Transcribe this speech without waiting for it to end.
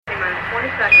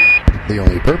The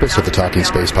only purpose of the Talking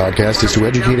Space podcast is to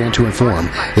educate and to inform.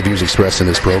 The views expressed in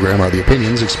this program are the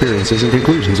opinions, experiences, and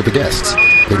conclusions of the guests.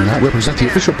 They do not represent the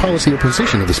official policy or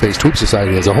position of the Space Tweep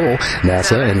Society as a whole,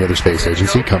 NASA, any other space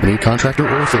agency, company, contractor,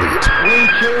 or affiliate. We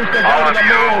choose to go to the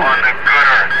moon. On the good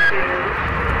Earth.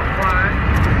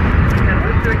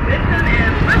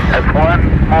 That's one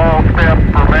small step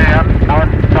for man,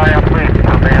 one giant leap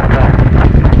for mankind.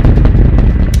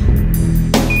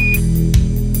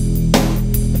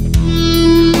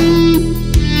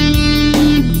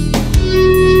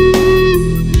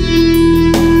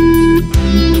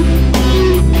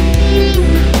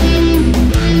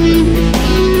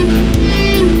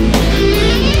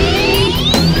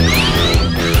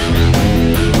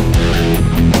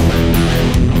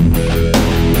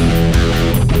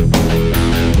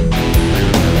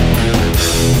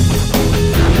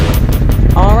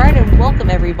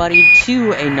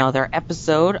 To another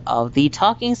episode of the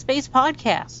Talking Space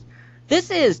Podcast.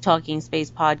 This is Talking Space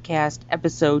Podcast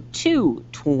episode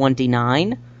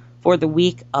 229 for the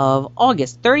week of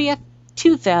August 30th,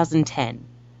 2010.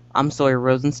 I'm Sawyer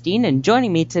Rosenstein, and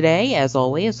joining me today, as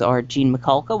always, are Gene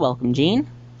Mikulka. Welcome, Gene.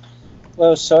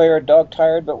 Hello, Sawyer. Dog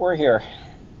tired, but we're here.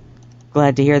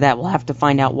 Glad to hear that. We'll have to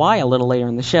find out why a little later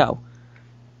in the show.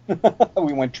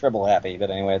 We went triple happy,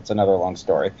 but anyway, it's another long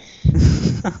story.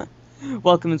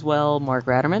 Welcome as well, Mark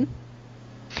Ratterman.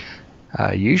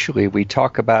 Usually we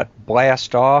talk about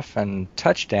blast off and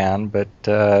touchdown, but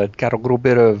got a little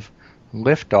bit of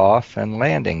lift off and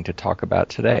landing to talk about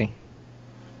today.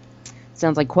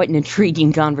 Sounds like quite an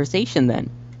intriguing conversation then.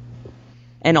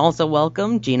 And also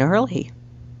welcome, Gina Hurley.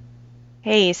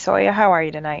 Hey, Sawyer, how are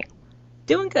you tonight?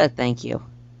 Doing good, thank you.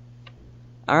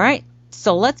 All right,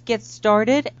 so let's get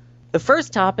started. The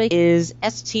first topic is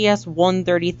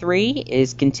STS-133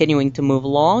 is continuing to move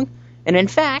along, and in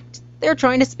fact, they're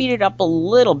trying to speed it up a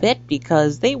little bit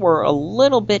because they were a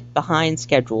little bit behind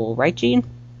schedule, right, Gene?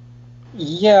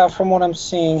 Yeah, from what I'm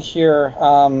seeing here,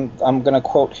 I'm going to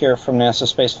quote here from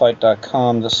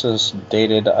NASASpaceflight.com. This is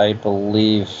dated, I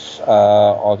believe,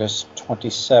 August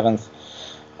 27th.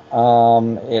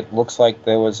 It looks like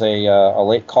there was a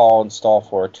late call installed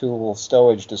for a tool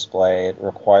stowage display. It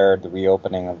required the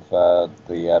reopening of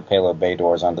the payload bay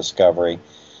doors on Discovery.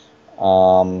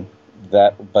 But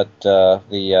the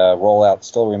rollout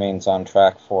still remains on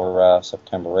track for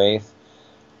September 8th.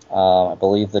 I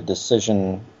believe the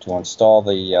decision to install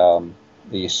the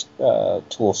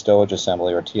tool stowage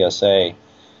assembly, or TSA,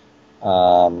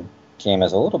 came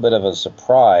as a little bit of a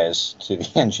surprise to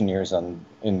the engineers in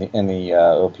the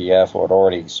OPF, who had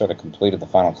already sort of completed the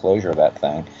final closure of that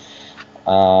thing.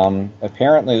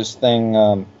 Apparently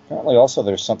also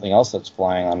there's something else that's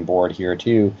flying on board here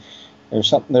too.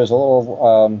 There's a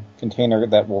little container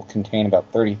that will contain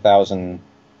about 30,000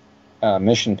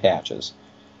 mission patches.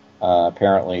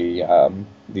 Apparently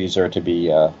these are to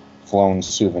be flown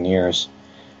souvenirs.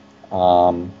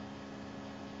 I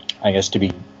guess to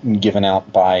be given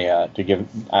out by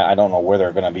I don't know where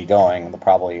they're going to be going. They're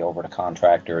probably over to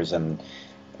contractors and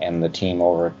the team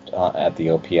over at the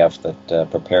OPF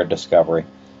that prepared Discovery.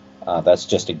 That's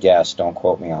just a guess. Don't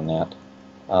quote me on that.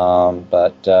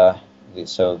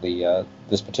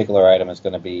 This particular item is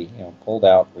going to be pulled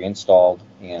out, reinstalled,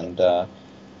 and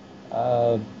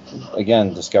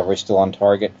again, Discovery still on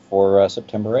target for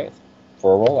September 8th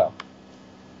for a rollout.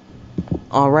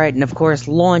 All right, and of course,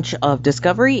 launch of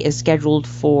Discovery is scheduled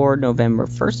for November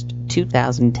 1st,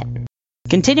 2010.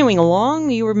 Continuing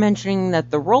along, you were mentioning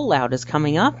that the rollout is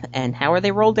coming up, and how are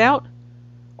they rolled out?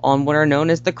 On what are known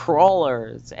as the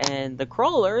crawlers, and the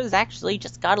crawlers actually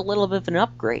just got a little bit of an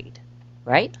upgrade,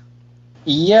 right?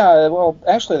 Yeah, well,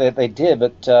 actually they did,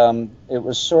 but it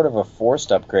was sort of a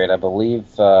forced upgrade. I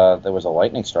believe there was a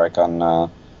lightning strike on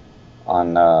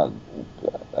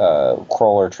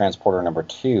crawler transporter number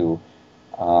 2.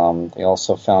 They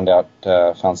also found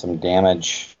some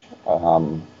damage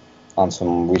on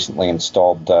some recently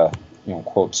installed,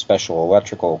 quote, special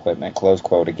electrical equipment, close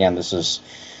quote. Again, this is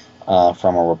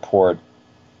from a report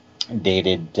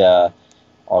dated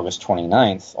August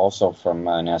 29th, also from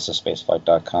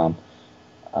NASASpaceflight.com.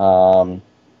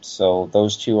 So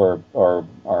those two are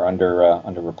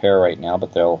under repair right now,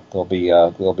 but they'll be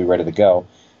ready to go.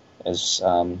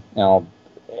 Now,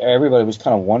 everybody was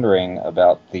kind of wondering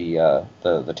about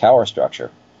the tower structure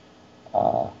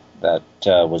that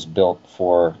was built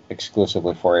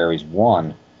exclusively for Ares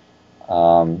 1.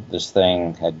 This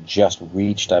thing had just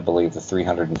reached, I believe, the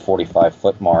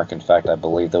 345-foot mark. In fact, I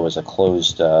believe there was a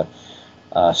closed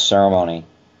ceremony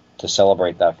to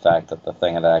celebrate that fact that the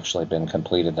thing had actually been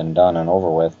completed and done and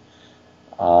over with.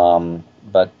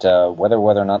 But whether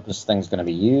or not this thing's going to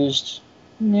be used,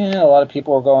 Yeah, a lot of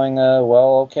people are going,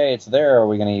 well, okay, it's there. Are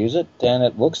we going to use it? And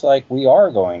it looks like we are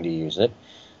going to use it.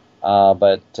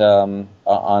 But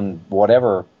on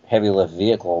whatever heavy lift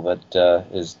vehicle that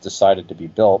is decided to be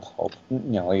built,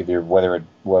 either whether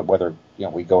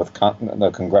we go with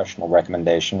the congressional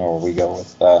recommendation or we go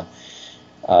with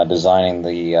designing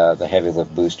the heavy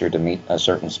lift booster to meet a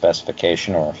certain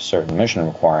specification or a certain mission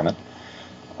requirement,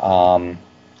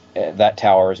 that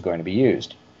tower is going to be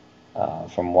used.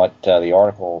 From what the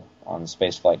article on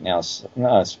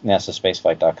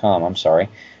NASAspaceflight.com,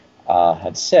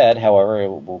 had said, however, it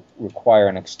will require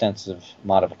an extensive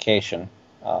modification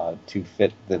to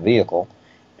fit the vehicle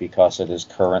because it is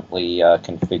currently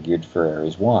configured for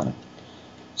Ares 1.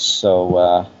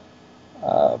 So,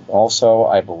 also,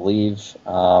 I believe,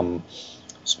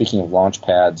 speaking of launch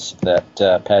pads, that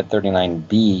Pad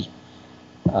 39B,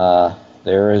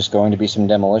 there is going to be some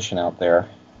demolition out there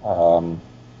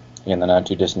in the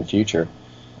not-too-distant future.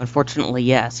 Unfortunately,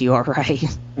 yes, you are right.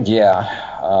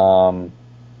 Yeah.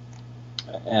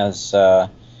 As it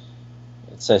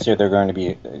says here, they're going to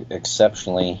be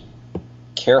exceptionally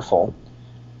careful.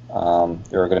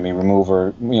 They're going to be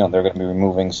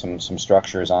removing some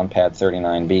structures on Pad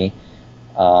 39B.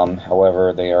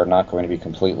 However, they are not going to be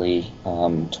completely,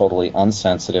 totally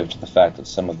unsensitive to the fact that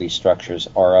some of these structures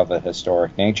are of a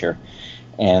historic nature.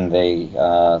 And the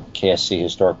KSC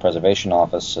Historic Preservation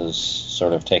Office has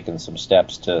sort of taken some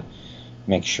steps to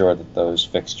make sure that those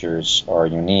fixtures are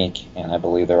unique. And I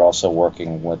believe they're also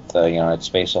working with the United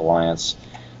Space Alliance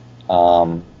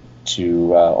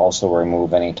to also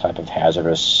remove any type of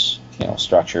hazardous,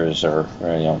 structures or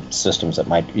systems that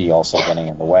might be also getting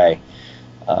in the way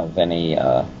of any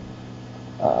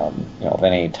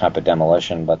type of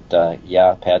demolition. But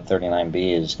Pad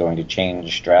 39B is going to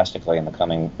change drastically in the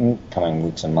coming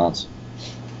weeks and months.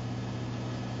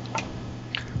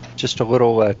 Just a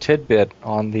little tidbit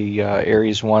on the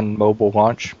Ares 1 mobile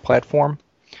launch platform.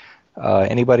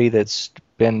 Anybody that's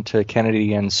been to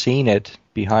Kennedy and seen it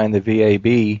behind the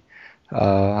VAB,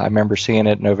 I remember seeing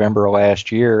it in November of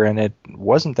last year, and it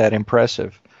wasn't that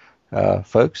impressive.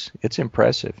 Folks, it's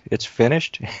impressive. It's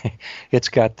finished. It's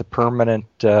got the permanent,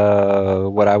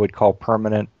 what I would call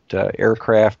permanent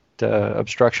aircraft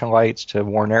obstruction lights to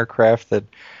warn aircraft that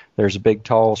there's a big,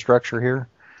 tall structure here,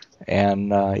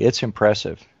 and it's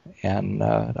impressive. And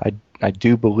I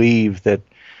do believe that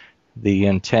the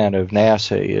intent of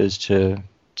NASA is to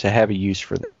have a use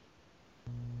for that.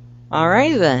 All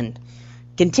right, then.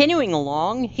 Continuing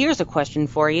along, here's a question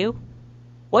for you.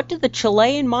 What do the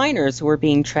Chilean miners who are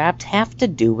being trapped have to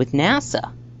do with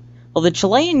NASA? Well, the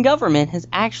Chilean government has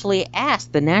actually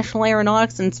asked the National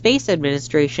Aeronautics and Space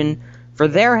Administration for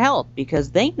their help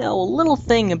because they know a little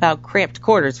thing about cramped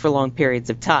quarters for long periods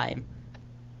of time.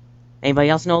 Anybody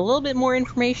else know a little bit more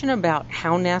information about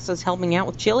how NASA's helping out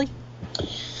with Chile?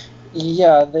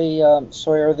 Yeah,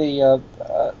 Sawyer,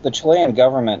 the Chilean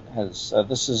government has,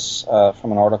 this is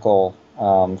from an article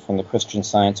from the Christian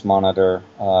Science Monitor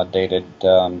dated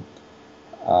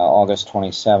August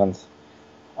 27th.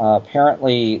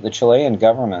 Apparently, the Chilean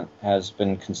government has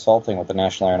been consulting with the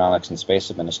National Aeronautics and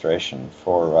Space Administration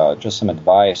for just some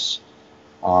advice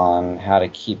on how to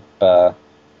keep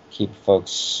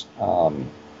folks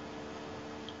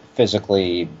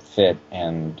physically fit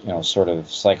and sort of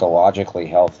psychologically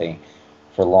healthy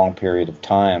for a long period of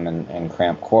time in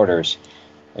cramped quarters.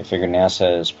 I figure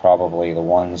NASA is probably the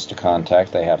ones to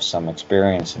contact. They have some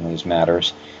experience in these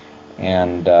matters,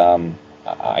 and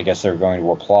I guess they're going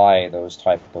to apply those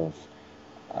type of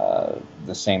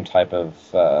the same type of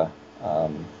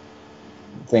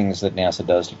things that NASA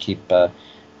does to keep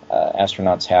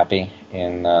astronauts happy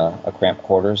in a cramped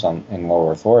quarters in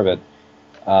low Earth orbit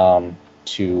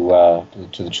to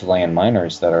the Chilean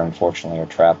miners that are unfortunately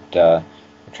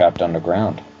trapped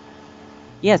underground.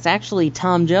 Yes, actually,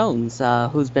 Tom Jones,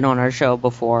 who's been on our show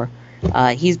before,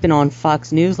 he's been on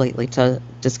Fox News lately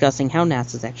discussing how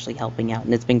NASA's actually helping out,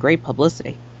 and it's been great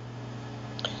publicity.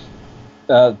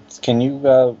 Can you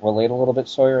relate a little bit,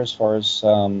 Sawyer, as far as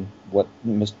what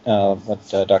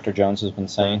Dr. Jones has been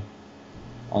saying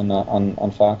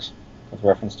on Fox with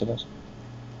reference to this?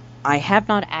 I have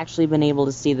not actually been able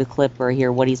to see the clip or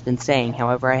hear what he's been saying.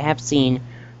 However, I have seen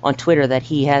on Twitter that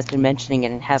he has been mentioning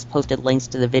it and has posted links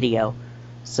to the video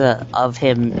of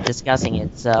him discussing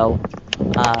it. So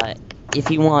if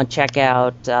you want to check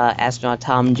out astronaut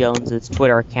Tom Jones's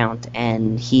Twitter account,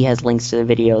 and he has links to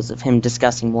the videos of him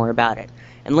discussing more about it.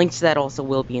 And links to that also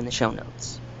will be in the show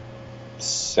notes.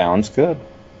 Sounds good.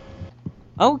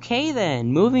 Okay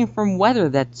then, moving from weather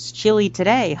that's chilly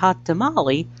today, hot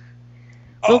tamale.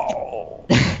 I'm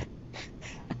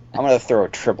going to throw a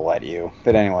triple at you,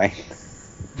 but anyway.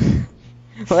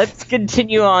 Let's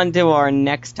continue on to our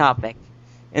next topic.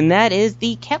 And that is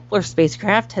the Kepler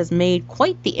spacecraft has made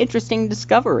quite the interesting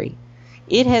discovery.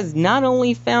 It has not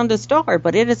only found a star,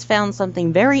 but it has found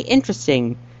something very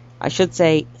interesting. I should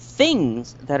say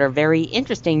things that are very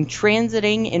interesting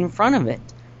transiting in front of it.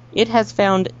 It has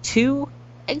found 2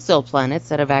 exoplanets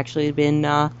that have actually been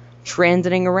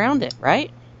transiting around it,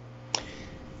 right?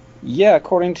 Yeah,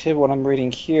 according to what I'm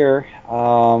reading here,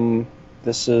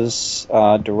 this is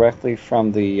directly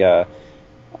from the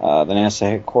NASA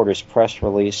headquarters press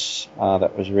release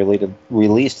that was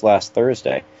released last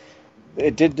Thursday.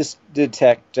 It did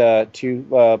detect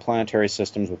 2 planetary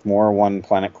systems with more than one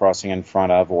planet crossing in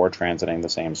front of or transiting the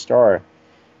same star.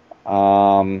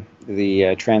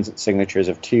 The transit signatures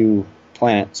of 2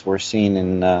 planets were seen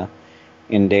in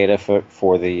data for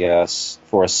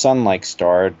a sun-like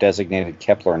star designated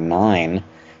Kepler 9.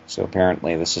 So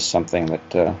apparently, this is something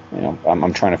that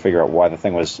I'm trying to figure out why the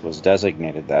thing was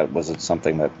designated that. Was it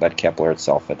something that Kepler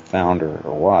itself had found, or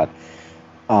what?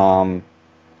 The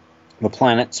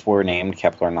planets were named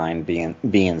Kepler 9, B,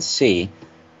 and C.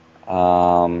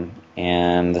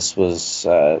 And this was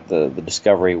the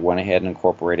discovery went ahead and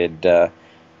incorporated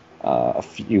a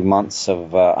few months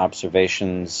of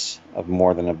observations of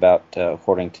more than about,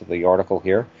 according to the article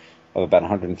here, of about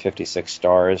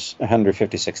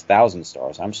 156,000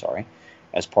 stars. I'm sorry,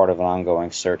 as part of an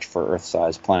ongoing search for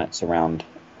Earth-sized planets around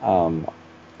other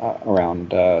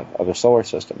solar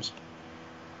systems.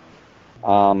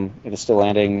 It is still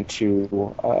adding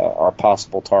to our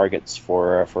possible targets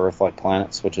for Earth-like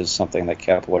planets, which is something that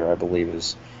Kepler, I believe,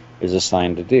 is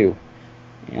assigned to do.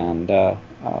 And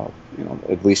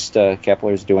at least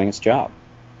Kepler is doing its job.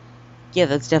 Yeah,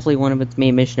 that's definitely one of its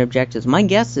main mission objectives. My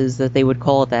guess is that they would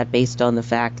call it that based on the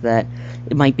fact that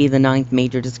it might be the 9th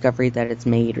major discovery that it's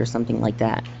made, or something like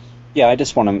that. Yeah, I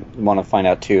just want to find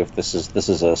out too if this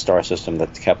is a star system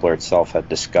that Kepler itself had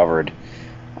discovered.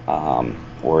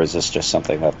 Or is this just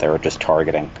something that they're just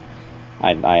targeting?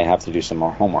 I have to do some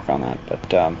more homework on that,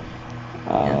 but yeah,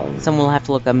 someone will have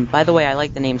to look up. By the way, I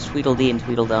like the names Tweedledee and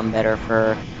Tweedledum better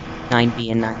for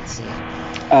 9B and 9C.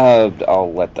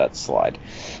 I'll let that slide.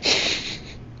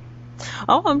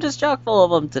 Oh, I'm just chock full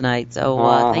of them tonight,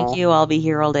 so thank you. I'll be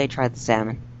here all day. Try the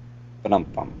salmon.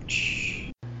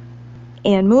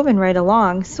 And moving right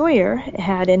along, Sawyer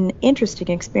had an interesting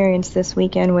experience this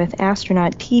weekend with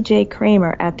astronaut T.J.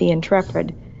 Kramer at the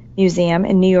Intrepid Museum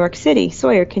in New York City.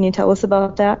 Sawyer, can you tell us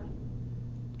about that?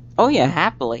 Oh, yeah,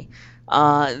 happily.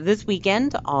 This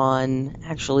weekend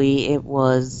it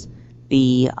was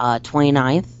the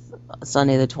 29th,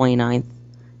 Sunday the 29th,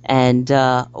 and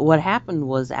what happened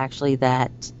was actually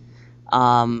that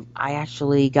I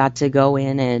actually got to go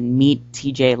in and meet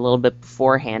TJ a little bit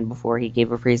beforehand, before he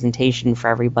gave a presentation for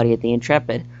everybody at the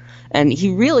Intrepid. And he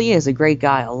really is a great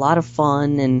guy, a lot of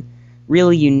fun and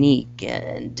really unique.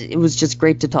 And it was just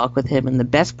great to talk with him. And the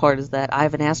best part is that I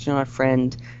have an astronaut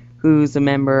friend who's a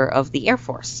member of the Air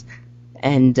Force.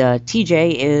 And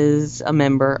TJ is a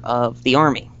member of the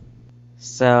Army.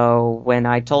 So when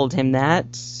I told him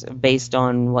that, based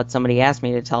on what somebody asked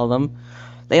me to tell them,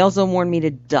 they also warned me to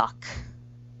duck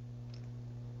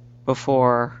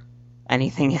before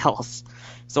anything else.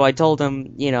 So I told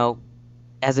him,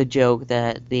 as a joke,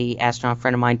 that the astronaut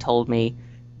friend of mine told me,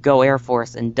 go Air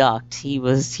Force, and ducked. He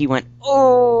went,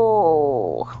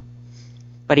 oh!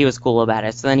 But he was cool about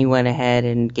it. So then he went ahead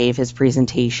and gave his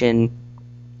presentation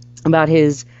about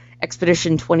his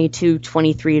Expedition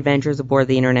 22-23 adventures aboard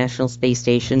the International Space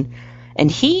Station. And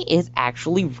he is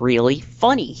actually really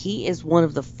funny. He is one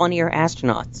of the funnier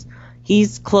astronauts.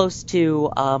 He's close to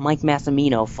Mike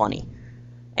Massimino funny.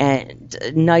 And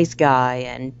a nice guy,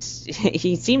 and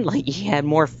he seemed like he had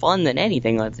more fun than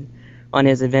anything on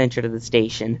his adventure to the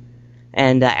station.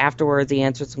 And afterwards he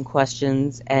answered some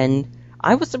questions, and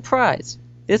I was surprised.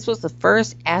 This was the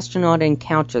first astronaut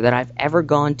encounter that I've ever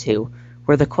gone to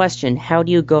where the question, how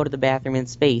do you go to the bathroom in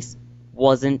space,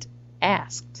 wasn't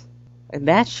asked. And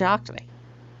that shocked me.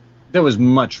 There was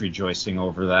much rejoicing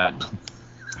over that.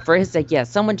 For his sake, yeah,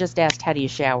 someone just asked, how do you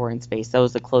shower in space? That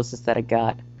was the closest that I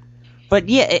got. But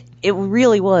yeah, it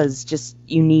really was just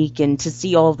unique, and to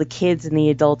see all the kids and the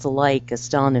adults alike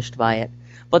astonished by it.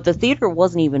 But the theater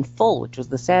wasn't even full, which was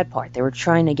the sad part. They were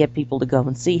trying to get people to go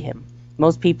and see him.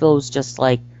 Most people was just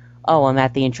like, oh, I'm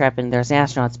at the Intrepid and there's an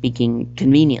astronaut speaking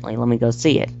conveniently, let me go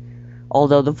see it.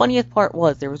 Although the funniest part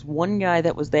was, there was one guy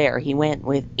that was there, he went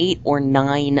with 8 or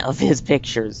 9 of his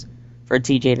pictures for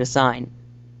TJ to sign.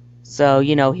 So,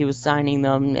 he was signing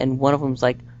them, and one of them was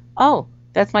like, oh,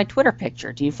 that's my Twitter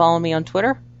picture. Do you follow me on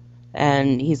Twitter?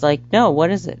 And he's like, no,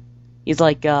 what is it? He's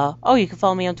like, oh, you can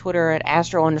follow me on Twitter at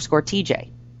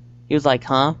Astro_TJ. He was like,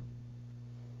 huh?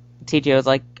 TJ was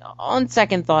like, on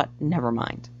second thought, never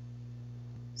mind.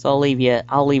 So I'll leave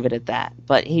it at that.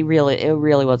 But it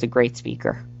really was a great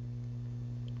speaker.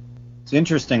 It's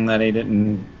interesting that he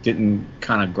didn't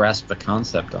kind of grasp the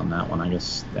concept on that one. I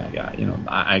guess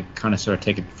I kind of sort of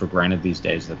take it for granted these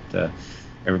days that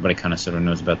everybody kind of sort of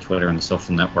knows about Twitter and the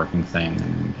social networking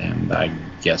thing, and I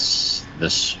guess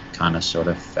this kind of sort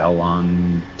of fell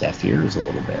on deaf ears a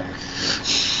little bit.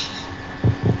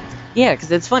 Yeah,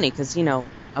 because it's funny, because,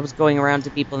 I was going around to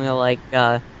people and they're like,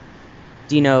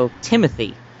 do you know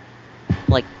Timothy?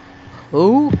 Like,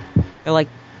 who? They're like,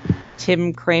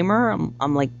 Tim Kramer?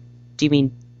 I'm like, do you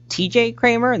mean TJ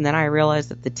Kramer? And then I realized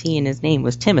that the T in his name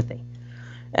was Timothy.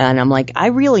 And I'm like, I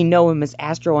really know him as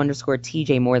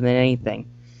Astro_TJ more than anything.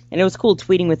 And it was cool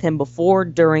tweeting with him before,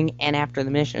 during, and after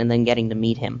the mission, and then getting to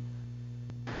meet him.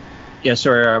 Yeah,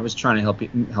 sorry, I was trying to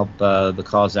help the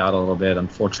cause out a little bit.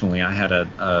 Unfortunately, I had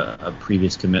a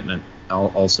previous commitment,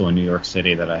 also in New York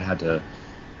City, that I had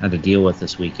to deal with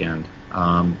this weekend.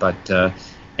 But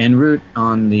en route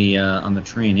on the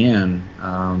train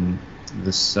in,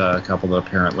 this couple that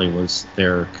apparently was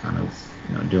there, kind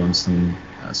of doing some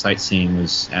sightseeing,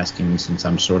 was asking me, since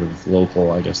I'm sort of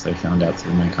local, I guess they found out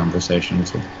through my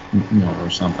conversations with or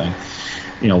something,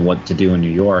 what to do in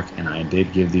New York, and I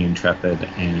did give the Intrepid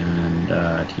and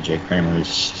TJ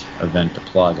Kramer's event a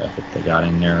plug. I hope they got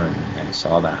in there and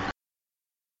saw that.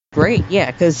 Great,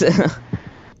 yeah, because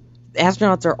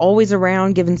astronauts are always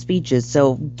around giving speeches,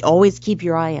 so always keep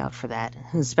your eye out for that,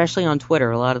 especially on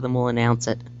Twitter. A lot of them will announce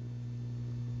it.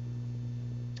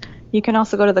 You can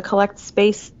also go to the Collect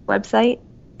Space website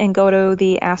and go to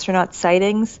the astronaut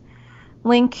sightings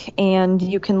link, and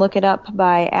you can look it up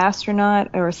by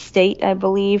astronaut or state, I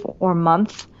believe, or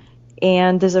month.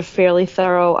 And there's a fairly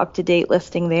thorough, up-to-date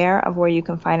listing there of where you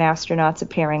can find astronauts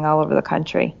appearing all over the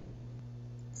country.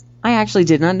 I actually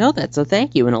did not know that, so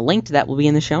thank you. And a link to that will be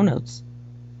in the show notes.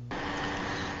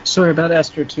 Sorry about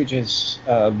Astro TJ's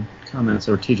comments,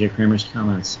 or TJ Kramer's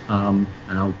comments. And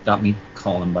got me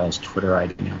calling him by his Twitter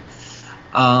ID now.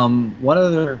 What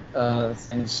other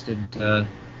things did you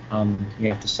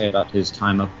have to say about his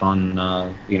time up on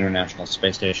the International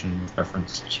Space Station with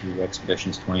reference to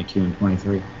expeditions 22 and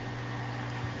 23?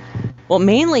 Well,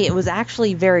 mainly it was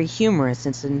actually very humorous,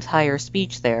 his entire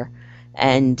speech there.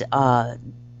 And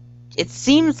it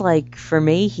seems like, for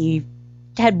me, he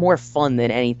had more fun than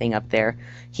anything up there.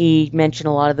 He mentioned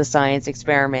a lot of the science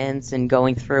experiments and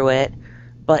going through it,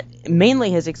 but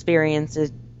mainly his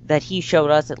experiences that he showed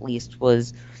us, at least,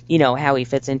 was, how he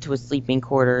fits into his sleeping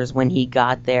quarters when he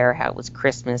got there, how it was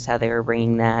Christmas, how they were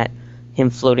bringing that, him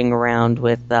floating around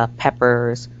with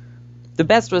peppers. The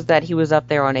best was that he was up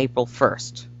there on April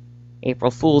 1st,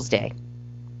 April Fool's Day,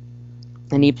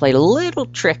 and he played a little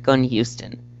trick on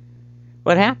Houston.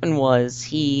 What happened was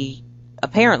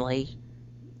apparently,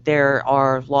 there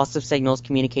are loss of signals,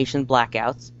 communication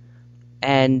blackouts,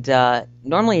 and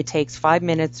normally it takes 5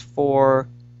 minutes for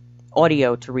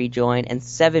audio to rejoin and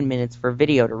 7 minutes for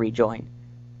video to rejoin.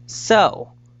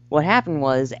 So, what happened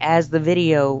was, as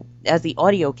the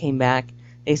audio came back,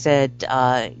 they said,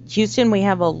 Houston, we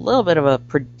have a little bit of a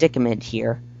predicament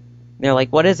here. They're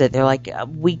like, what is it? They're like,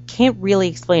 we can't really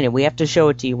explain it. We have to show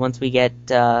it to you once we get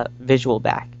visual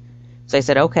back. So I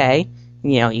said, okay.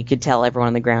 You could tell everyone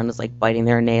on the ground is like biting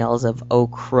their nails of, oh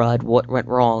crud, what went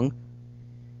wrong?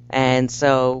 And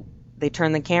so they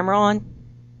turned the camera on.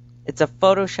 It's a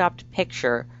photoshopped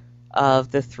picture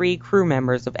of the 3 crew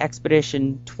members of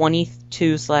Expedition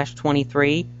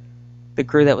 22/23, the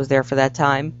crew that was there for that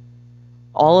time.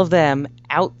 All of them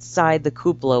outside the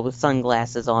cupola with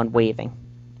sunglasses on, waving.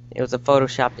 It was a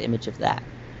photoshopped image of that.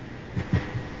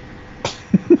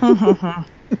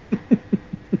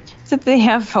 So they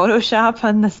have Photoshop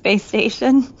on the space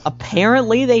station?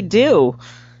 Apparently they do.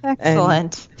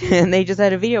 Excellent. And they just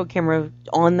had a video camera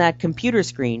on that computer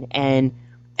screen, and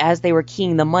as they were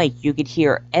keying the mic, you could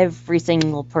hear every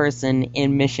single person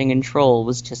in Mission Control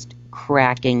was just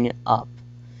cracking up.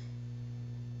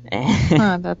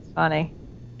 That's funny.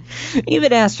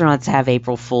 Even astronauts have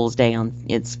April Fool's Day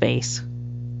in space.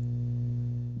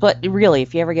 But really,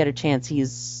 if you ever get a chance,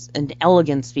 he's an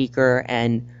elegant speaker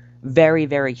and very,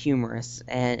 very humorous.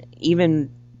 And even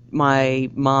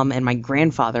my mom and my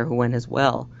grandfather, who went as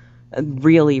well,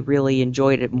 really, really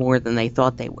enjoyed it more than they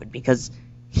thought they would, because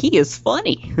he is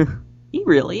funny. He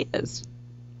really is.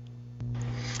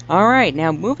 All right,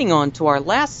 now moving on to our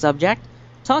last subject.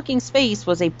 Talking Space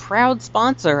was a proud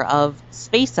sponsor of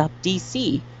SpaceUp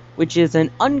DC, which is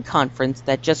an unconference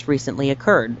that just recently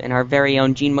occurred, and our very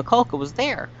own Gene McCulka was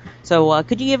there. So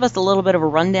could you give us a little bit of a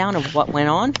rundown of what went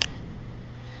on?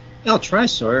 I'll try,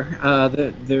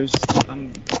 sir. There's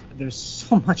there's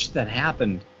so much that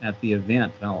happened at the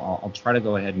event. I'll try to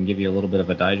go ahead and give you a little bit of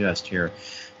a digest here.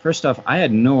 First off, I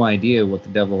had no idea what the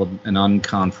Devil and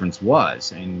Unconference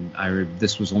was, and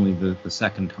this was only the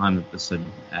second time that this had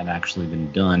actually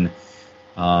been done.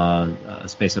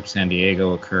 SpaceUp San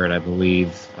Diego occurred, I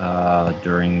believe,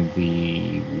 during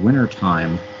the winter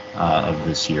time of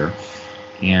this year.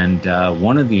 And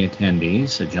one of the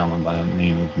attendees, a gentleman by the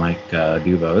name of Mike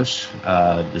Dubos,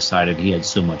 decided he had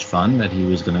so much fun that he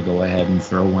was going to go ahead and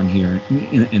throw one here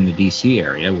in the D.C.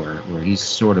 area, where he's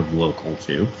sort of local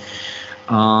to.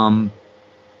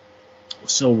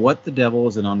 So what the devil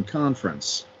is an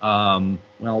unconference?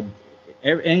 Well,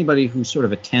 anybody who sort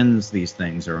of attends these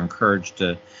things are encouraged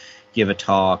to give a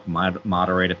talk,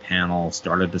 moderate a panel,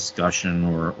 start a discussion,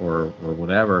 or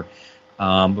whatever.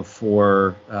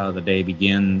 Before the day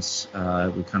begins,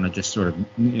 we kind of just sort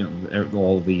of,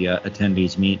 all the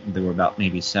attendees meet. There were about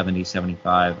maybe 70,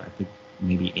 75, I think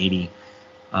maybe 80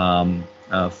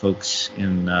 folks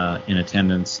in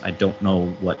attendance. I don't know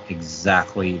what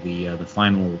exactly the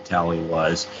final tally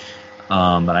was,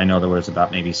 but I know there was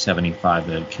about maybe 75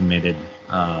 that had committed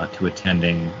to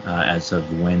attending as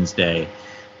of Wednesday.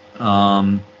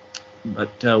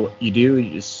 But what you do,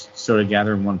 you just sort of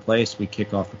gather in one place. We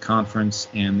kick off the conference,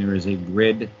 and there is a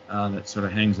grid that sort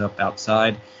of hangs up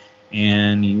outside,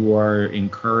 and you are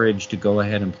encouraged to go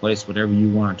ahead and place whatever you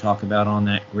want to talk about on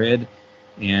that grid.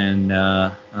 And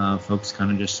folks kind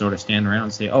of just sort of stand around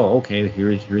and say, oh, okay,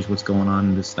 here's what's going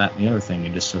on, this, that, and the other thing,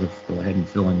 and just sort of go ahead and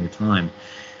fill in your time.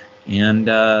 And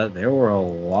there were a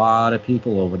lot of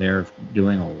people over there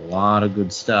doing a lot of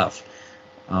good stuff.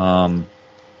 I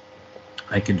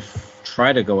could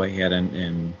try to go ahead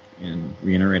and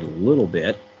reiterate a little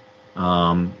bit.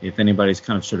 If anybody's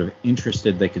kind of sort of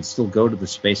interested, they could still go to the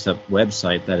SpaceUp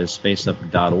website, that is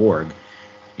spaceup.org,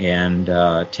 and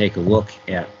take a look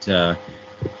at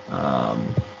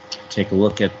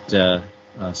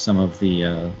some of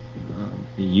the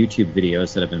YouTube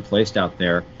videos that have been placed out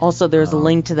there. Also, there's a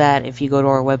link to that if you go to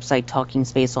our website,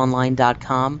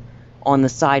 talkingspaceonline.com. On the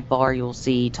sidebar, you'll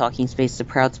see Talking Space is a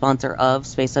proud sponsor of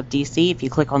SpaceUp DC. If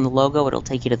you click on the logo, it'll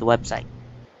take you to the website.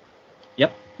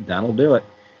 Yep, that'll do it.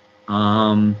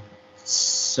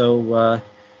 So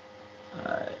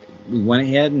we went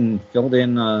ahead and filled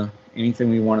in anything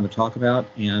we wanted to talk about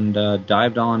and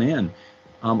dived on in.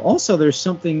 Also, there's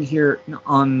something here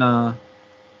on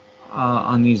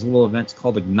these little events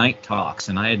called Ignite Talks,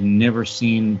 and I had never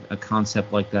seen a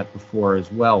concept like that before as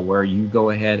well, where you go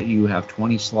ahead, you have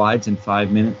 20 slides in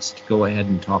 5 minutes to go ahead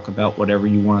and talk about whatever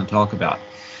you want to talk about.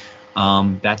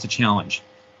 That's a challenge,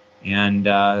 and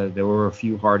there were a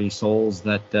few hardy souls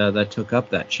that took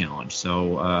up that challenge.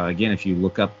 So again, if you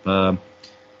look up the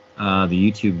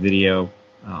YouTube video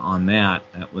on that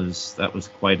was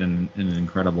quite an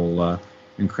incredible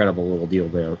little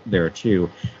deal there too.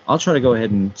 I'll try to go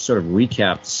ahead and sort of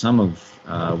recap some of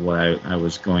what I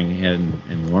was going ahead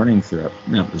and learning throughout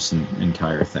this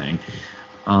entire thing.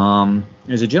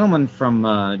 There's a gentleman from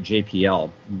JPL,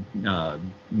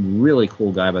 really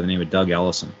cool guy by the name of Doug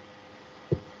Ellison,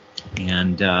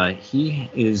 and he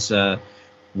is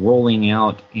rolling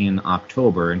out in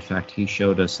October. In fact, he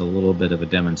showed us a little bit of a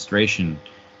demonstration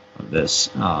of this,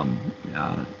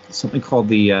 something called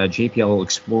the JPL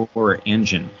Explorer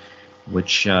Engine,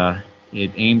 which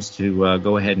it aims to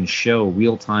go ahead and show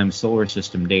real-time solar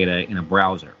system data in a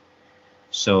browser.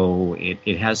 So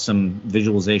it has some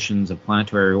visualizations of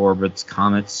planetary orbits,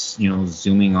 comets,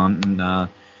 zooming on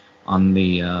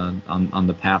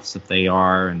the paths that they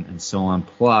are, and so on.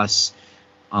 Plus,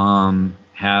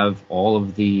 have all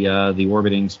of the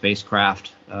orbiting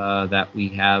spacecraft that we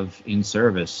have in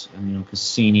service.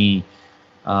 Cassini,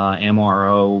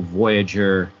 MRO,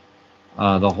 Voyager,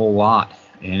 the whole lot.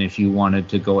 And if you wanted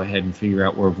to go ahead and figure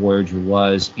out where Voyager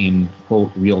was in,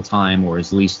 quote, real time, or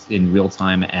at least in real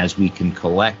time as we can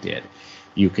collect it,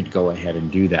 you could go ahead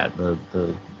and do that.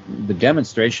 The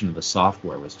demonstration of the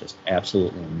software was just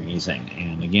absolutely amazing.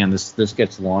 And again, this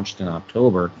gets launched in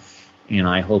October, and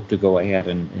I hope to go ahead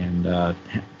and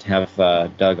have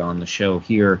Doug on the show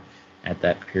here at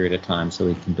that period of time so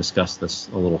we can discuss this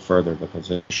a little further, because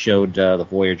it showed the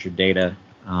Voyager data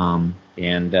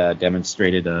and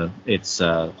demonstrated its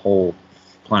whole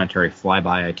planetary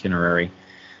flyby itinerary,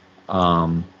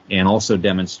 and also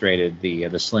demonstrated the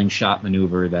slingshot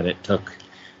maneuver that it took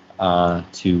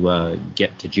to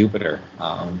get to Jupiter,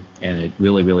 and it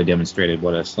really demonstrated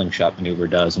what a slingshot maneuver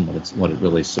does and what it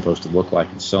really is supposed to look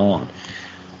like, and so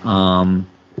on.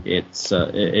 It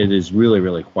is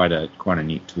really quite a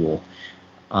neat tool.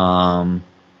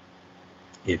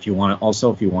 If you're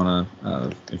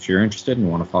interested and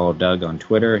want to follow Doug on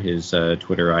Twitter, his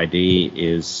Twitter ID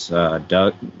is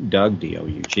Doug DOUG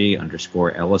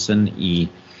 _Ellison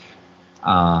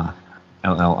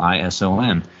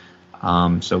ELLISON.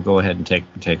 So go ahead and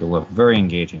take a look. Very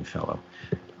engaging fellow.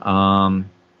 Of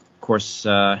course,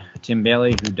 Tim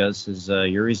Bailey, who does his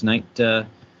Yuri's Night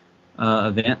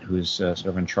event, who's sort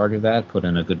of in charge of that, put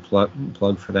in a good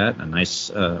plug for that, a nice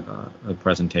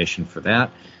presentation for that.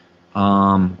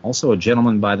 Also, a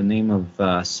gentleman by the name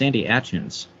of Sandy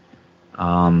Atkins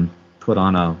put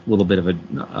on a little bit of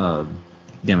a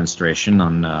demonstration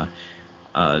on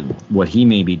what he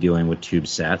may be doing with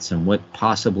TubeSats and what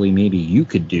possibly maybe you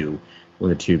could do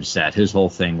with a TubeSat. His whole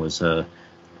thing was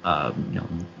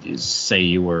say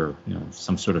you were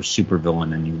some sort of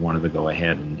supervillain and you wanted to go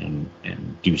ahead and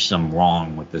do some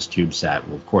wrong with this TubeSat.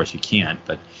 Well, of course you can't,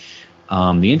 but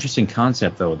the interesting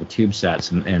concept, though, of the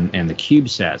TubeSats and the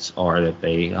CubeSats are that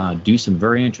they do some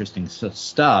very interesting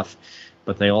stuff,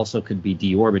 but they also could be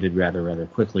deorbited rather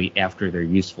quickly after their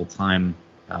useful time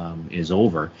is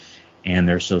over. And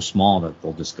they're so small that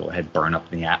they'll just go ahead and burn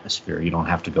up in the atmosphere. You don't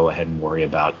have to go ahead and worry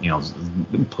about the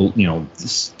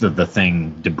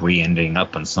thing debris ending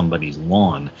up on somebody's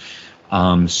lawn.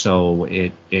 So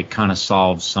it kind of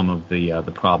solves some of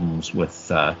the problems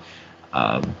with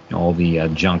all the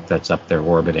junk that's up there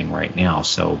orbiting right now.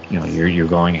 So you're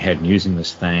going ahead and using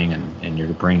this thing and you're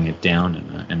bringing it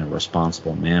down in a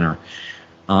responsible manner.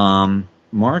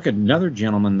 Mark, another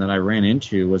gentleman that I ran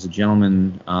into was a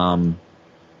gentleman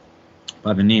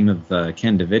by the name of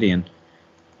Ken Davidian.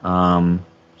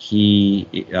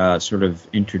 He sort of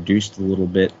introduced a little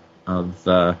bit of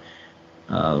but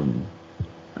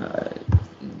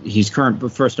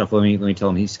first off, let me tell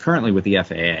him he's currently with the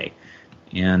FAA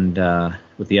and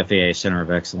with the FAA Center of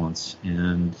Excellence,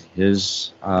 and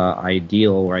his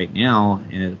ideal right now,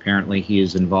 and apparently he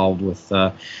is involved with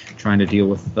trying to deal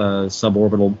with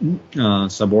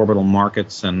suborbital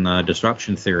markets and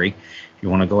disruption theory. If you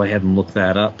want to go ahead and look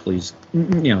that up, please,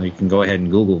 you can go ahead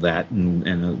and Google that and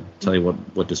it'll tell you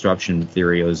what disruption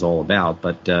theory is all about.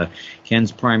 But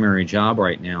Ken's primary job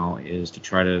right now is to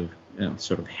try to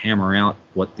sort of hammer out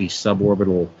what the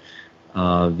suborbital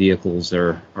vehicles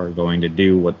are going to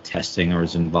do, what testing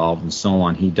is involved, and so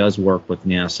on. He does work with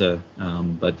NASA,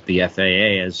 but the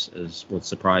FAA, is what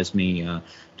surprised me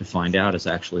to find out, is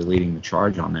actually leading the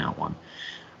charge on that one.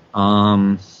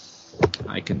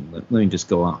 Let me just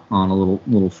go on a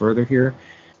little further here.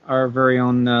 Our very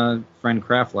own friend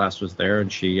Kraft last was there,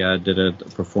 and she did a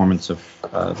performance of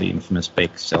the infamous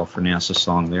Bake Sale for NASA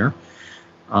song there.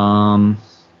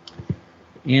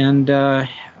 And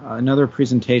another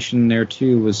presentation there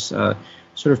too was sort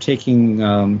of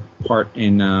taking part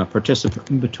in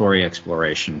participatory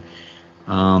exploration.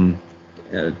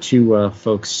 Two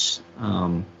folks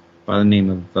by the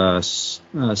name of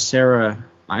Sarah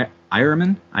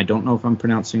Eierman. I don't know if I'm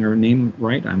pronouncing her name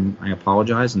right. I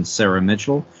apologize. And Sarah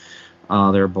Mitchell.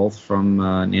 They're both from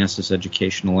NASA's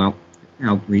Educational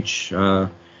Outreach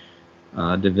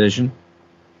Division.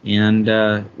 And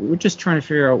we're just trying to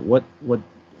figure out what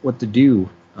to do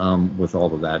with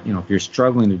all of that. If you're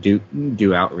struggling to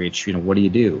do outreach, what do you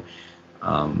do?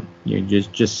 You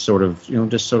just sort of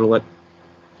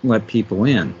let people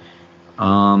in.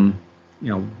 What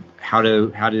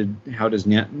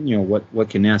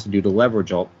can NASA do to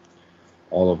leverage all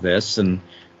of this? And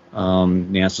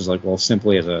NASA's like, well,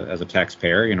 simply as a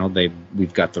taxpayer,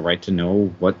 we've got the right to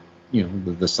know what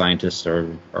the scientists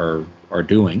are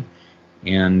doing,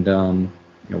 and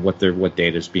what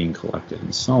data is being collected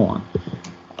and so on.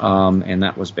 And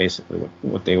that was basically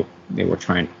what they were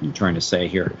trying to say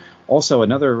here. Also,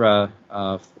 another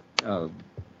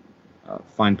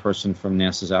fine person from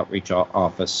NASA's outreach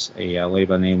office, a lady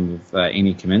by the name of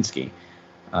Amy Kaminsky.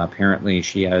 Apparently,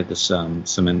 she had some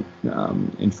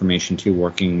information too,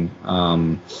 working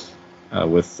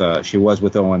she was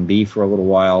with OMB for a little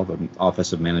while, the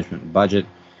Office of Management and Budget,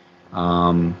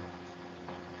 but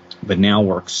now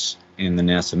works in the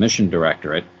NASA Mission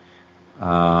Directorate.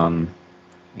 Her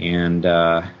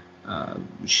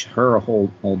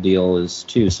whole deal is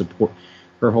to support.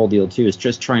 Her whole deal too is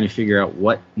just trying to figure out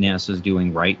what NASA's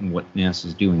doing right and what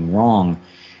NASA's doing wrong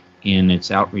in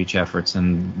its outreach efforts,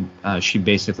 and she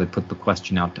basically put the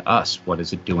question out to us: what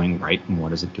is it doing right and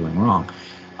what is it doing wrong?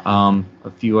 A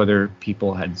few other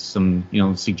people had some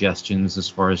suggestions as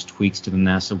far as tweaks to the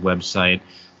NASA website.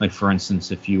 Like, for instance,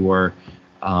 if you were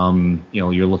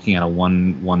you're looking at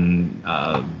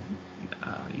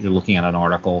you're looking at an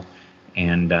article,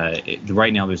 And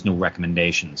right now, there's no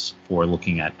recommendations for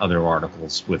looking at other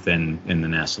articles in the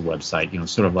NASA website.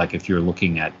 Sort of like if you're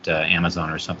looking at Amazon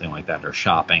or something like that, or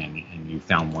shopping, and you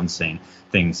found one thing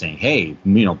saying, hey,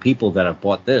 people that have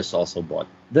bought this also bought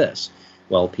this.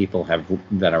 Well, people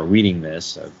that are reading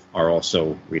this are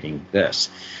also reading this.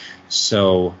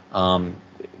 So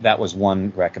that was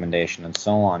one recommendation, and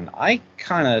so on. I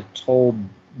kind of told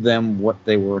them what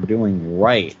they were doing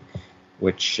right,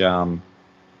 which Ms.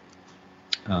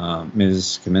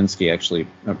 Kaminsky actually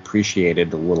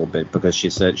appreciated a little bit, because she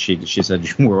said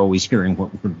we're always hearing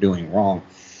what we're doing wrong.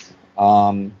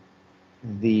 I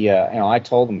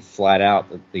told them flat out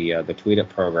that the Tweet It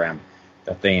program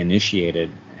that they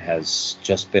initiated has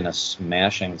just been a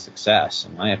smashing success,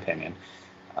 in my opinion.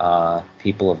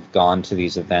 People have gone to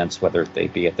these events, whether they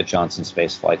be at the Johnson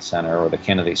Space Flight Center or the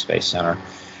Kennedy Space Center,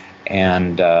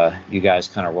 and you guys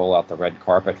kind of roll out the red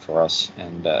carpet for us,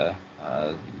 and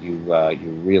you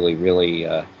really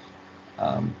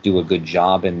do a good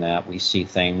job in that. We see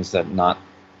things that not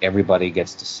everybody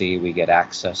gets to see. We get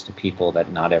access to people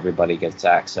that not everybody gets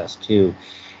access to.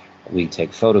 We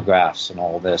take photographs and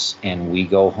all this, and we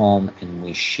go home and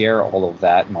we share all of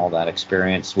that and all that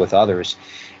experience with others.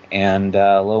 And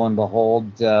lo and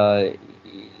behold,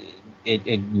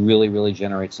 it really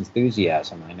generates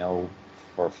enthusiasm. I know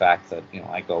for a fact that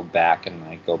I go back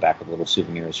with little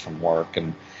souvenirs from work,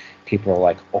 and people are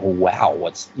like, "Oh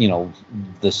wow,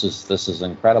 this is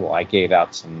incredible." I gave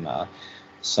out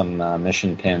some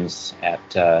mission pins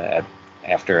at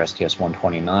after STS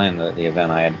 129, the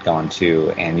event I had gone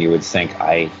to, and you would think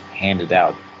I handed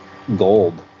out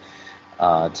gold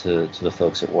to the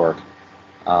folks at work,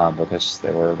 because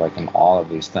they were like in awe of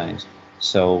these things.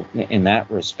 So in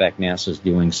that respect, NASA's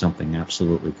doing something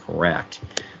absolutely correct.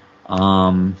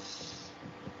 But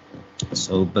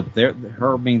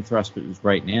her main thrust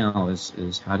right now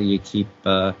is how do you keep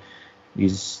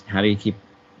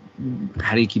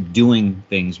doing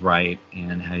things right,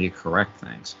 and how do you correct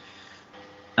things.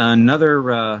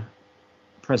 Another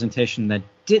presentation that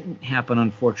didn't happen,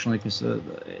 unfortunately, because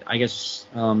I guess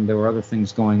there were other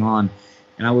things going on,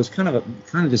 and I was kind of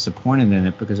disappointed in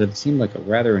it, because it seemed like a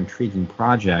rather intriguing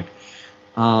project.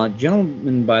 A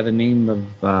gentleman by the name of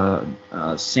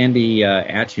Sandy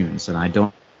Atunes, and I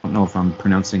don't know if I'm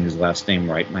pronouncing his last name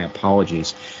right, my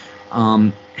apologies,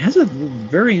 has a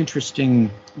very interesting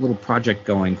little project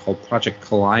going called Project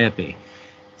Calliope.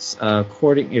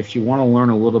 If you want to learn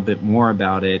a little bit more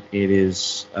about it, it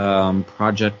is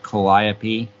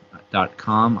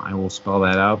projectcalliope.com. I will spell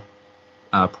that out.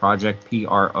 Project PROJECT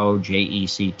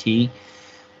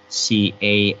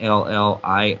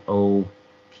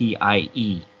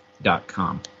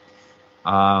CALLIOPIE.com.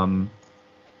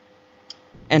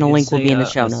 And a link will be in the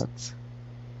show notes.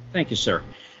 Thank you, sir.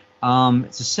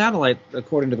 It's a satellite,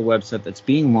 according to the website, that's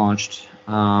being launched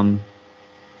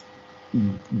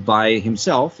by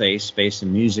himself, a space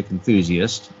and music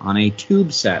enthusiast, on a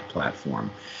TubeSat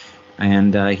platform.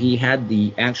 And he had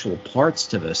the actual parts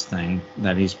to this thing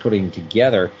that he's putting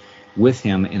together with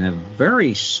him in a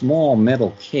very small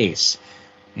metal case.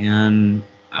 And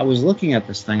I was looking at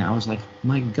this thing, I was like,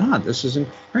 my God, this is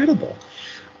incredible.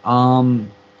 To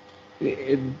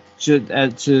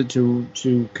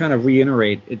kind of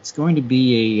reiterate, it's going to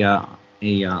be a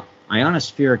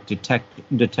ionospheric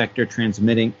detector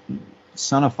transmitting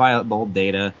sonifiable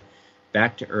data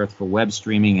back to Earth for web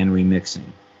streaming and remixing.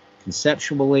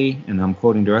 Conceptually, and I'm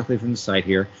quoting directly from the site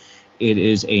here, it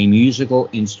is a musical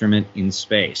instrument in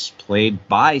space, played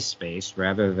by space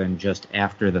rather than just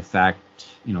after the fact,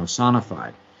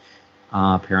 sonified.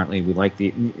 Apparently,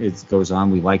 it goes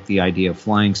on, we like the idea of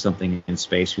flying something in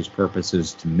space whose purpose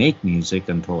is to make music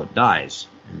until it dies,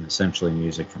 and essentially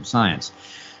music from science.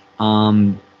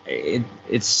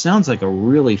 It sounds like a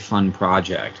really fun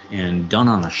project and done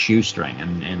on a shoestring,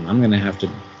 and I'm going to have to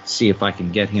see if I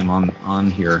can get him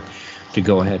on here to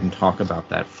go ahead and talk about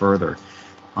that further,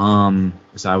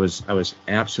 because I was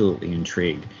absolutely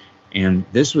intrigued. And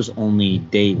this was only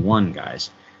day one,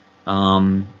 guys.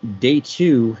 Day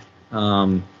two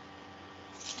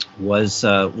was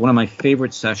one of my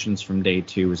favorite sessions from day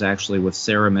two. Was actually with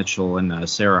Sarah Mitchell and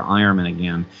Sarah Ironman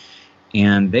again.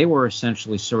 And they were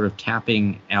essentially sort of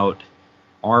tapping out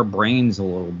our brains a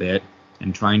little bit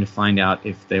and trying to find out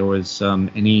if there was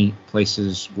any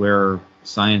places where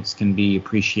science can be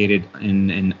appreciated in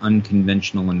an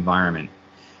unconventional environment,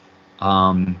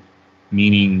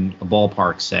 meaning a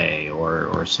ballpark, say,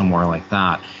 or somewhere like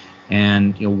that.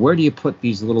 And where do you put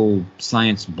these little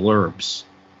science blurbs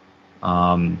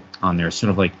on there?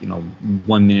 Sort of like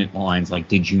 1 minute lines like,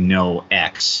 "Did you know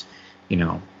X?"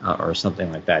 or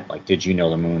something like that. Like, did you know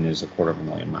the moon is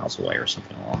 250,000 miles away, or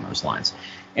something along those lines?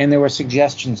 And there were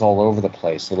suggestions all over the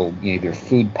place, little either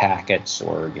food packets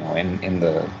or in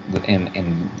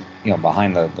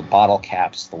behind the bottle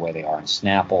caps, the way they are in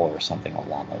Snapple, or something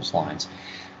along those lines.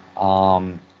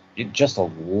 Just a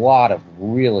lot of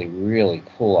really, really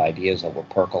cool ideas that were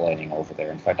percolating over there.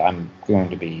 In fact, I'm going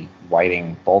to be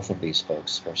writing both of these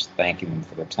folks, first thanking them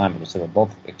for their time, because they were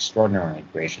both extraordinarily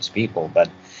gracious people,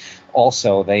 but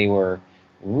also they were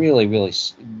really, really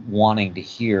wanting to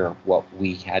hear what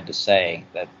we had to say,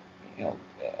 that,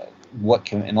 what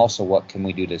can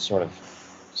we do to sort of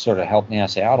help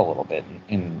NASA out a little bit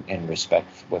in respect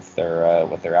with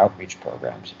their outreach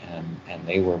programs, and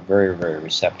they were very, very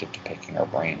receptive to picking our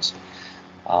brains.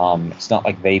 It's not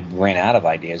like they ran out of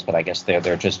ideas, but I guess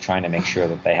they're just trying to make sure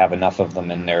that they have enough of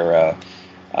them in their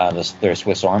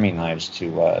Swiss Army knives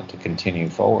to continue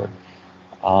forward.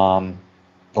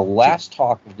 The last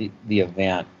talk of the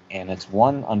event, and it's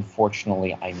one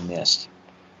unfortunately I missed,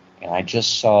 and I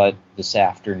just saw it this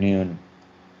afternoon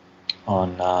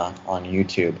on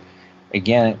YouTube.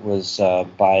 Again, it was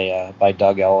by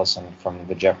Doug Ellison from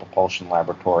the Jet Propulsion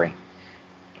Laboratory,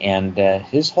 and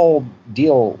his whole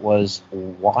deal was,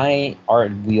 why are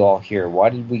we all here? Why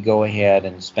did we go ahead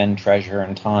and spend treasure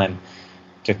and time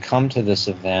to come to this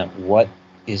event? What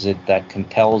is it that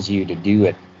compels you to do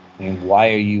it? I mean, why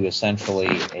are you essentially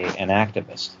an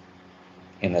activist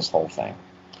in this whole thing?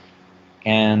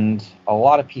 And a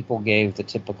lot of people gave the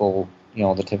typical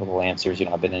answers.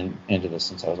 I've been into this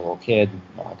since I was a little kid,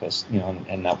 I guess,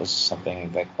 and that was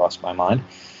something that crossed my mind,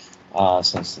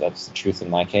 since that's the truth in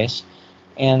my case.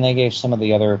 And they gave some of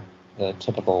the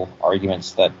typical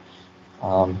arguments that,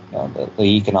 the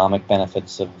economic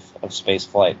benefits of space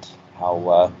flight,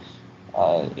 how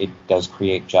it does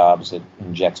create jobs, it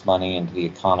injects money into the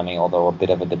economy, although a bit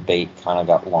of a debate kind of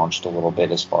got launched a little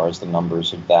bit as far as the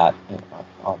numbers of that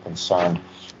are concerned.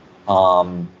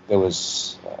 There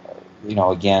was,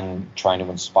 again, trying to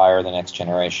inspire the next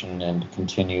generation and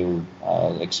continue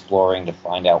exploring to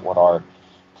find out what our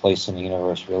place in the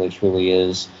universe really truly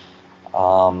is.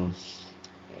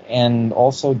 And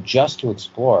also just to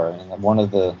explore. And one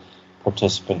of the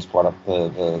participants brought up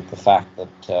the fact that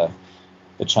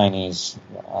the Chinese,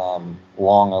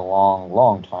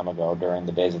 long time ago, during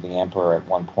the days of the emperor, at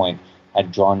one point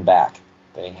had drawn back.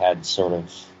 They had sort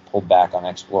of pulled back on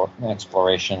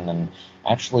exploration and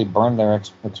actually burned their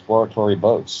exploratory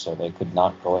boats, so they could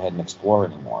not go ahead and explore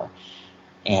anymore.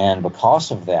 And because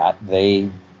of that,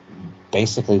 they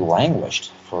basically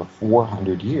languished for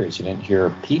 400 years. You didn't hear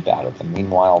a peep out of them.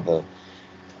 Meanwhile, the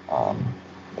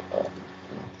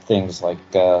things like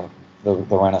the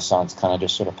Renaissance kind of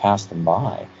just sort of passed them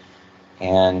by.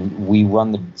 And we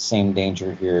run the same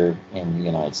danger here in the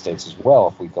United States as well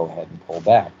if we go ahead and pull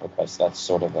back, because that's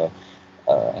sort of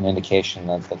an indication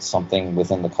that something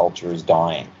within the culture is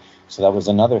dying. So that was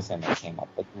another thing that came up.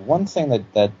 But one thing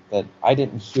that I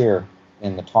didn't hear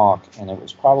in the talk, and it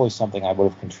was probably something I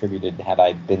would have contributed had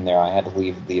I been there. I had to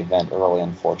leave the event early,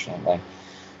 unfortunately.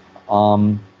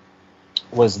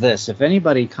 Was this: if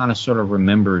anybody kind of sort of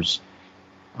remembers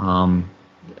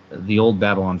the old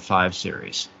Babylon 5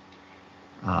 series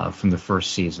from the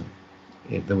first season,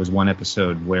 there was one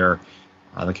episode where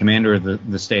the commander of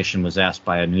the station was asked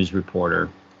by a news reporter,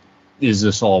 "Is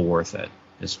this all worth it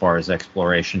as far as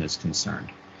exploration is concerned?"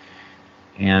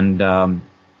 And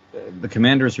the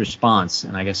commander's response,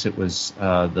 and I guess it was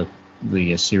the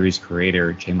series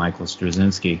creator, J. Michael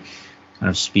Straczynski, kind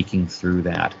of speaking through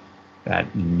that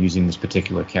and using this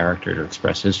particular character to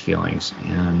express his feelings,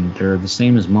 and they're the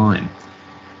same as mine.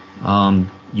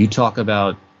 You talk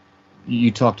to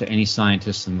any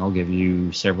scientist, and they'll give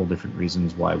you several different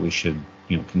reasons why we should,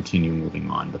 continue moving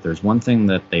on. But there's one thing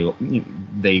that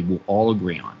they will all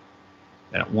agree on: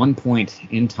 that at one point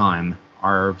in time,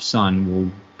 our sun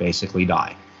will basically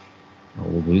die.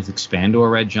 We'll expand to a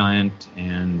red giant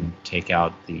and take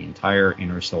out the entire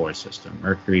inner solar system,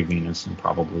 Mercury, Venus, and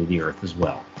probably the Earth as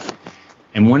well.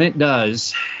 And when it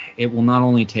does, it will not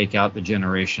only take out the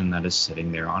generation that is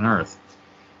sitting there on Earth,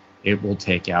 it will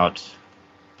take out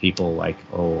people like,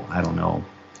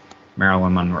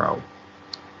 Marilyn Monroe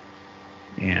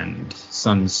and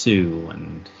Sun Tzu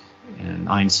and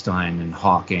Einstein and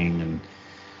Hawking and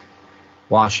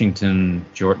Washington,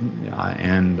 Jordan,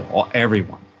 and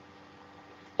everyone.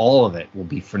 All of it will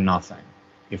be for nothing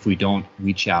if we don't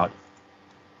reach out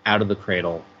of the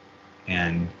cradle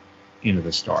and into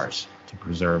the stars to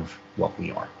preserve what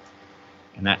we are.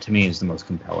 And that, to me, is the most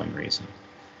compelling reason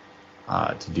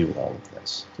to do all of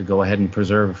this, to go ahead and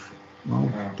preserve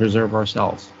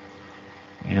ourselves.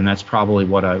 And that's probably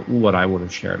what I would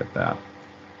have shared at that.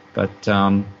 But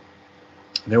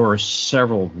there were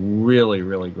several really,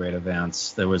 really great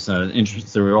events. There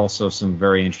were also some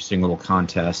very interesting little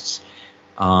contests.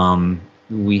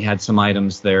 We had some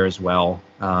items there as well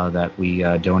that we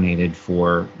donated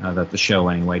for, that the show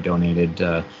anyway donated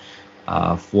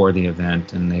for the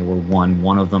event, and they were won.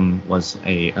 One of them was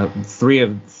three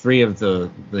of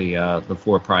the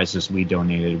four prizes we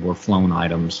donated were flown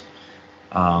items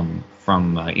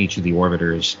from each of the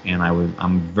orbiters, and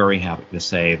I'm very happy to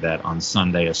say that on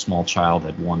Sunday a small child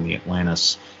had won the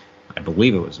Atlantis, I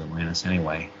believe it was Atlantis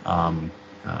anyway,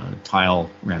 tile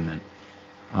remnant.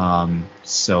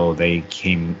 So they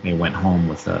went home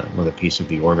with a piece of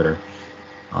the orbiter.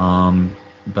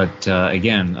 But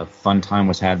again, a fun time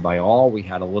was had by all. We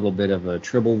had a little bit of a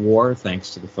tribble war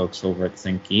thanks to the folks over at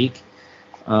Think Geek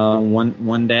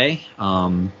one day.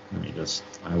 I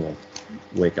will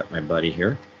wake up my buddy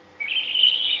here.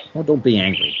 Oh, don't be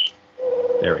angry.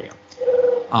 There we go.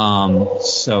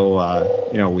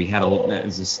 We had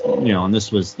and this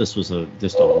was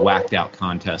just a whacked out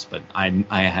contest, but I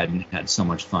hadn't had so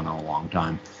much fun in a long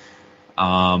time.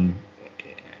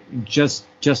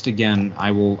 Just again,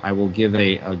 I will give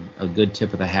a good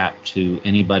tip of the hat to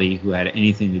anybody who had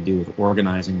anything to do with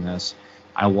organizing this.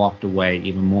 I walked away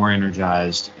even more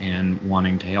energized and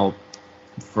wanting to help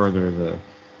further the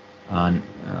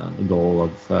goal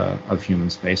of human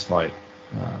spaceflight.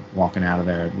 Walking out of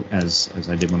there as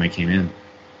I did when I came in.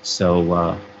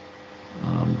 So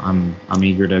I'm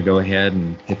eager to go ahead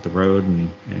and hit the road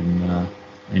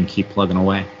and keep plugging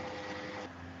away.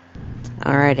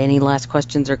 All right. Any last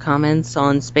questions or comments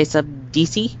on SpaceUp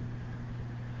DC?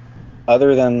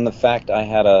 Other than the fact I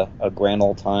had a grand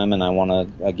old time, and I want to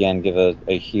again give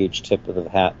a huge tip of the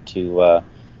hat to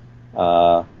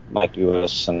Mike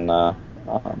Lewis and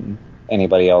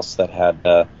anybody else that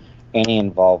had any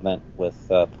involvement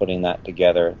with putting that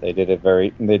together. They did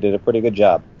a pretty good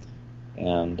job,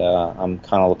 and I'm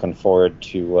kind of looking forward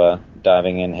to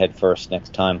diving in head first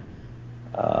next time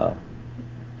at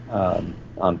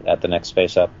the next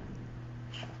SpaceUp.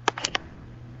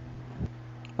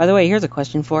 By the way, here's a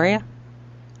question for you.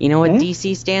 You know what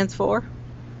DC stands for?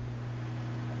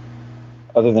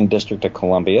 Other than District of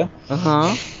Columbia.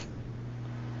 Uh-huh.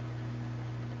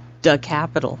 The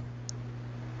capital.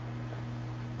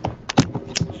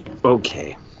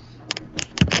 Okay.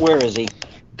 Where is he?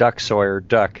 Duck, Sawyer,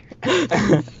 duck.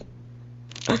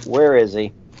 Where is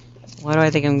he? Why do I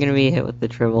think I'm going to be hit with the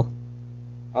tribble?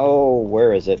 Oh,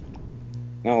 where is it?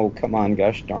 Oh, come on,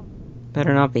 gosh darn.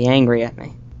 Better not be angry at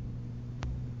me.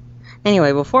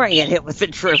 Anyway, before I get hit with the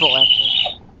tribble,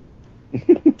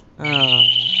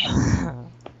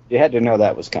 you had to know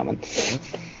that was coming.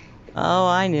 Oh,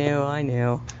 I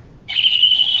knew.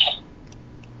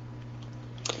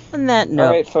 On that note,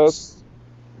 all right, folks.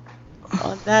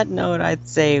 On that note, I'd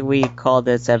say we call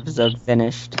this episode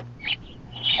finished.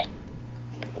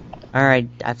 All right,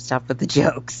 I've stopped with the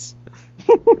jokes.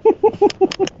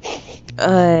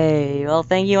 Well,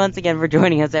 thank you once again for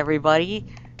joining us, everybody.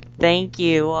 Thank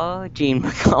you, Gene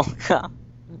McCullough.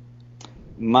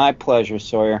 My pleasure,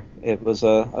 Sawyer. It was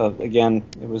this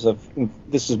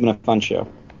has been a fun show.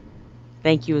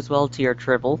 Thank you as well to your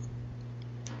tribble.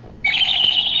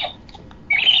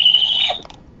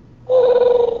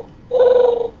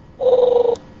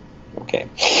 Okay.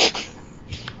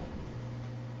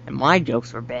 And my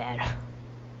jokes were bad.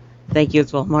 Thank you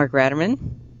as well, Mark Ratterman.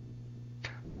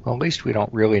 Well, at least we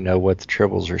don't really know what the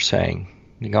tribbles are saying.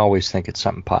 You can always think it's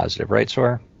something positive, right,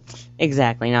 Sawyer?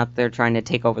 Exactly, not that they're trying to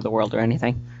take over the world or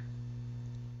anything.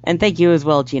 And thank you as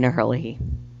well, Gina Hurley.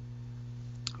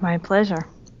 My pleasure.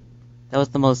 That was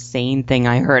the most sane thing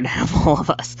I heard out of all of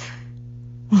us.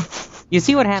 You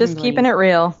see what happens? Just keeping it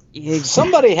real.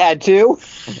 Somebody had to.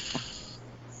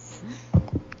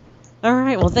 All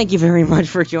right, well, thank you very much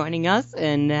for joining us,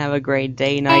 and have a great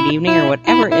day, night, evening, or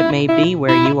whatever it may be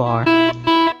where you are.